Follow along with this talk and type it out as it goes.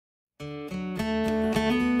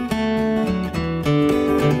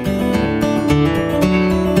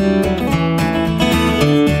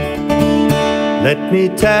Let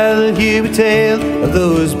me tell you a tale of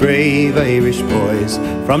those brave Irish boys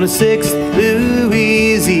from the 6th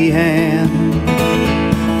Louisiana,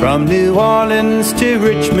 from New Orleans to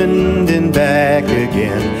Richmond and back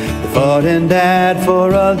again. They fought and died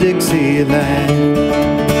for all Dixieland.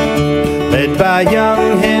 Led by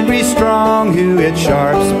young Henry Strong, who at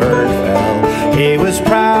Sharpsburg fell. He was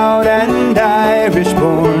proud and Irish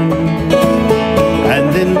born.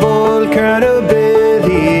 And then bold Colonel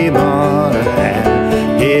Billy Monahan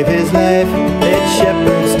gave his life at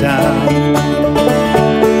Shepherdstown.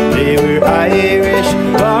 They were Irish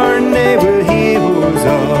born, they were heroes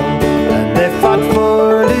all, and they fought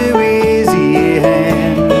for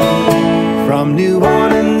Louisiana. From New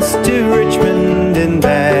Orleans to Richmond and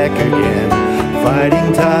back again,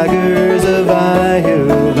 fighting tigers of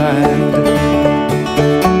Ireland.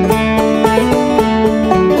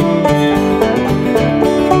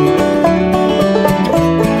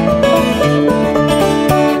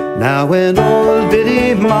 Now when old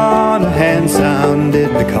Billy Monahan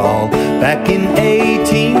sounded the call back in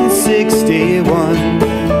 1861,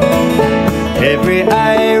 every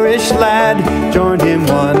Irish lad joined him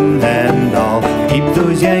one and all. Keep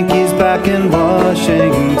those Yankees back in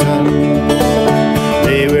Washington.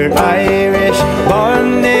 They were Irish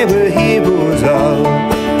born, they were heroes all,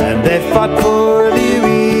 and they fought for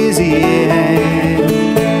Louisiana.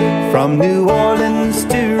 From New Orleans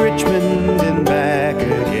to Richmond and back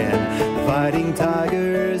again, fighting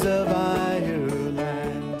tigers of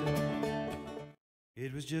Ireland.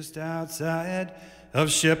 It was just outside of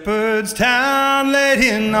Shepherdstown late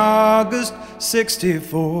in August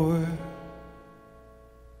 '64.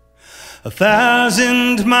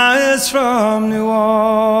 1,000 miles from New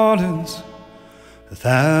Orleans,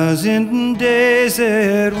 1,000 days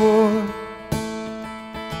at war.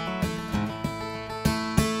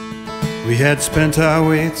 We had spent our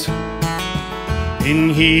weight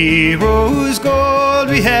in heroes' gold,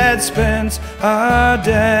 we had spent our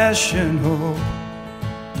dash and hope.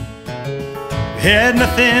 We had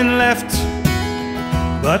nothing left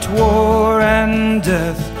but war and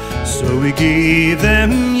death, so we gave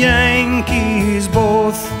them Yankees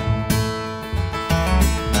both.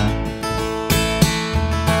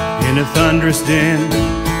 In a thunderous din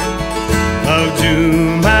of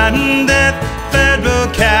doom and death, Federal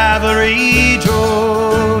cavalry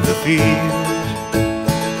drove the field,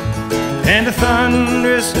 and a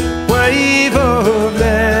thunderous wave of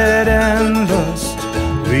lead and lust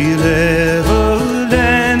we leveled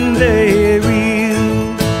and they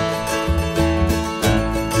reeled.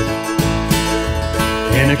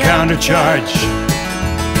 In a countercharge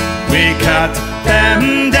we cut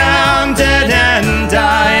them down, dead and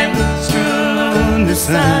dying, strewn the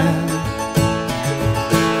sand.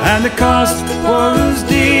 And the cost was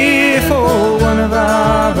dear for one of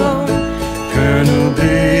our own.